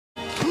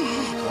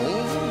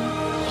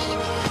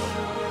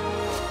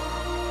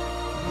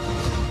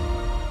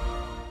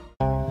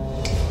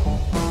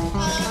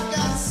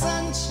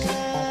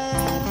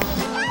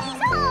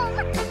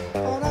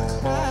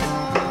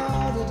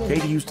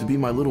used to be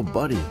my little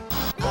buddy.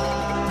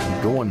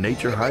 We'd go on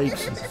nature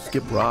hikes and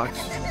skip rocks.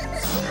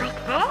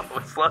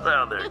 Slow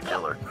down there,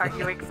 killer. Are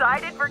you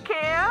excited for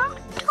camp?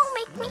 Don't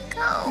make me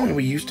go.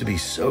 We used to be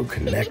so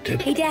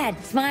connected. Hey,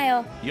 Dad,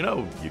 smile. You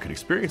know, you could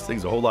experience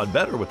things a whole lot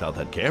better without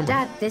that camera.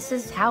 Dad, this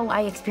is how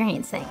I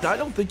experience things. I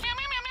don't think...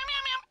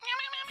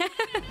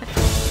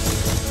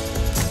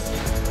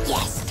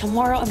 Yes,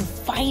 tomorrow I'm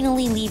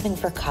finally leaving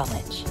for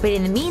college. But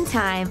in the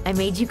meantime, I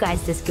made you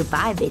guys this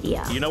goodbye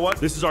video. You know what?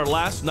 This is our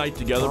last night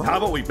together. How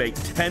about we make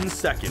 10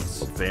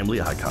 seconds of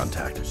family eye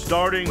contact?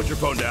 Starting... Put your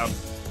phone down.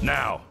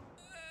 Now.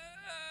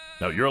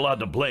 No, you're allowed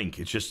to blink.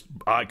 It's just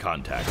eye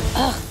contact.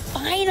 Ugh,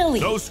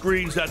 finally. No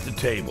screens at the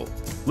table.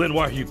 Lynn,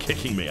 why are you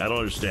kicking me? I don't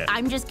understand.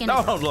 I'm just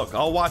gonna... No, look,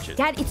 I'll watch it.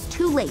 Dad, it's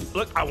too late.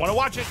 Look, I want to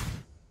watch it.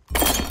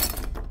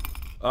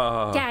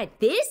 Dad,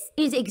 this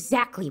is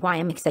exactly why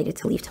I'm excited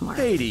to leave tomorrow.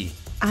 Katie.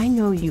 I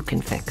know you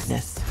can fix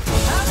this.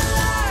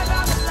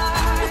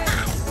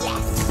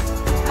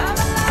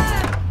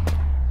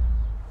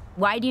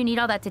 Why do you need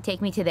all that to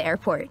take me to the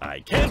airport? I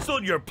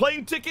canceled your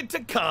plane ticket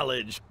to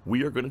college.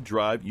 We are going to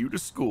drive you to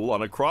school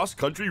on a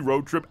cross-country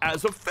road trip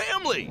as a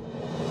family.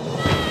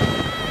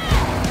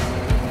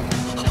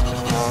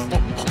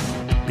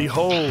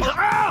 Behold.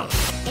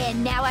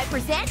 And now I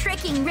present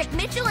tricking Rick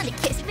Mitchell into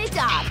kissing the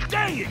dog.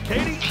 Dang it,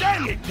 Katie.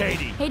 Dang it,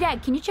 Katie. Hey,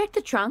 Dad, can you check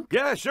the trunk?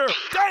 Yeah, sure.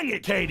 Dang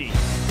it, Katie.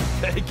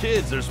 Hey,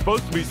 kids, there's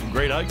supposed to be some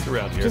great hikes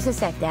around here. Just a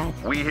sec, Dad.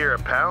 We hear a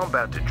pal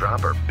about to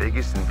drop our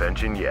biggest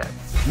invention yet.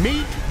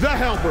 Meet the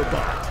Helper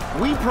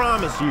Bot. We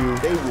promise you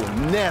they will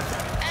never,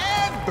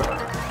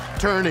 ever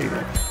turn in.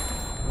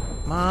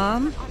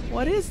 Mom,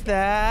 what is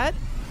that?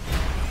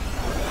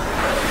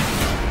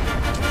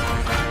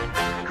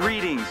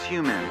 Greetings,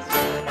 humans.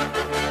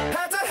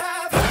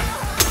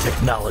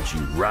 Technology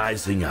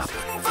rising up.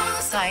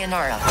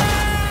 Sayonara.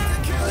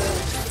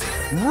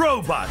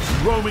 Robots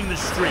roaming the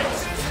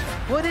streets.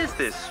 What is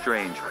this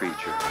strange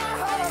creature?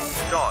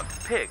 Dog,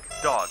 pig,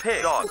 dog,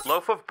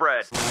 loaf of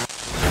bread.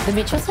 The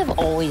Mitchells have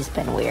always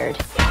been weird.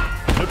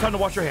 No time to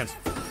wash your hands.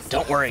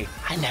 Don't worry,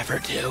 I never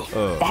do.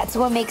 That's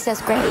what makes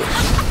us great.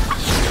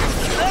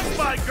 That's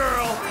my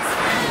girl.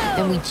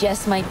 And we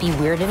just might be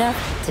weird enough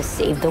to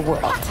save the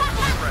world.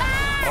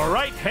 All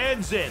right,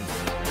 hands in.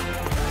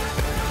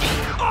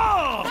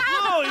 Oh,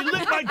 he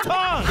licked my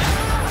tongue.